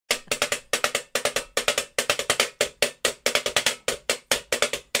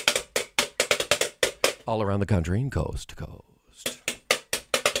all around the country and coast to coast.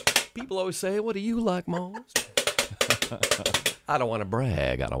 People always say, what do you like most? I don't want to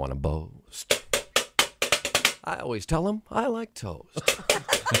brag. I don't want to boast. I always tell them I like toast.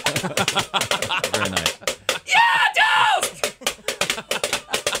 Very nice. Yeah, toast!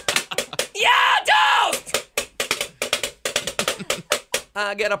 Yeah, toast!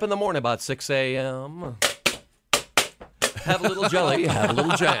 I get up in the morning about 6 a.m. Have a little jelly, have a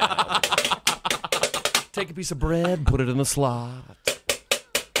little jam. Take a piece of bread, put it in the slot.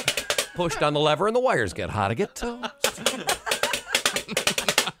 Push down the lever and the wires get hot. I get toast.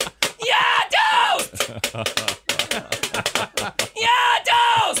 Yeah, toast! Yeah,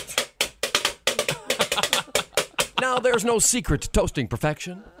 toast! Now, there's no secret to toasting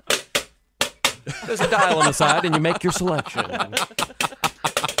perfection. There's a dial on the side and you make your selection.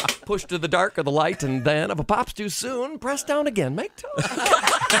 Push to the dark or the light, and then if a pop's too soon, press down again. Make toast.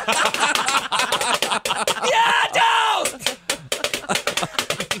 Yeah, toast!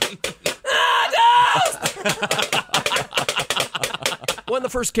 When the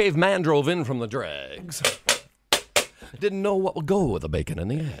first caveman drove in from the dregs, didn't know what would go with the bacon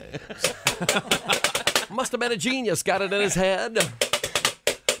and the eggs. Must have been a genius, got it in his head.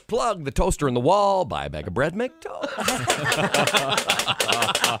 Plug the toaster in the wall, buy a bag of bread, make toast.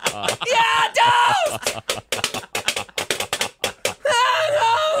 Yeah, toast!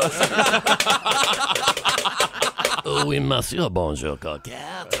 Oui, monsieur, bonjour,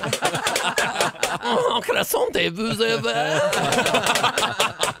 coquette. Oh, croissantez-vous avez?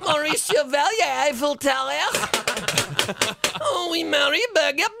 Maurice Chevalier, Eiffel Tower. Oh, oui, Marie,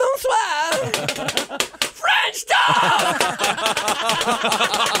 baguette, bonsoir. French toast!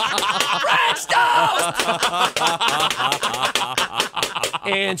 French toast!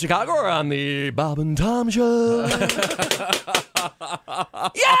 In Chicago, we're on the Bob and Tom Show.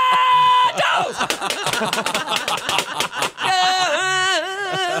 Yeah, toast! Yeah.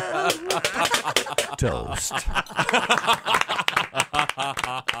 Toast.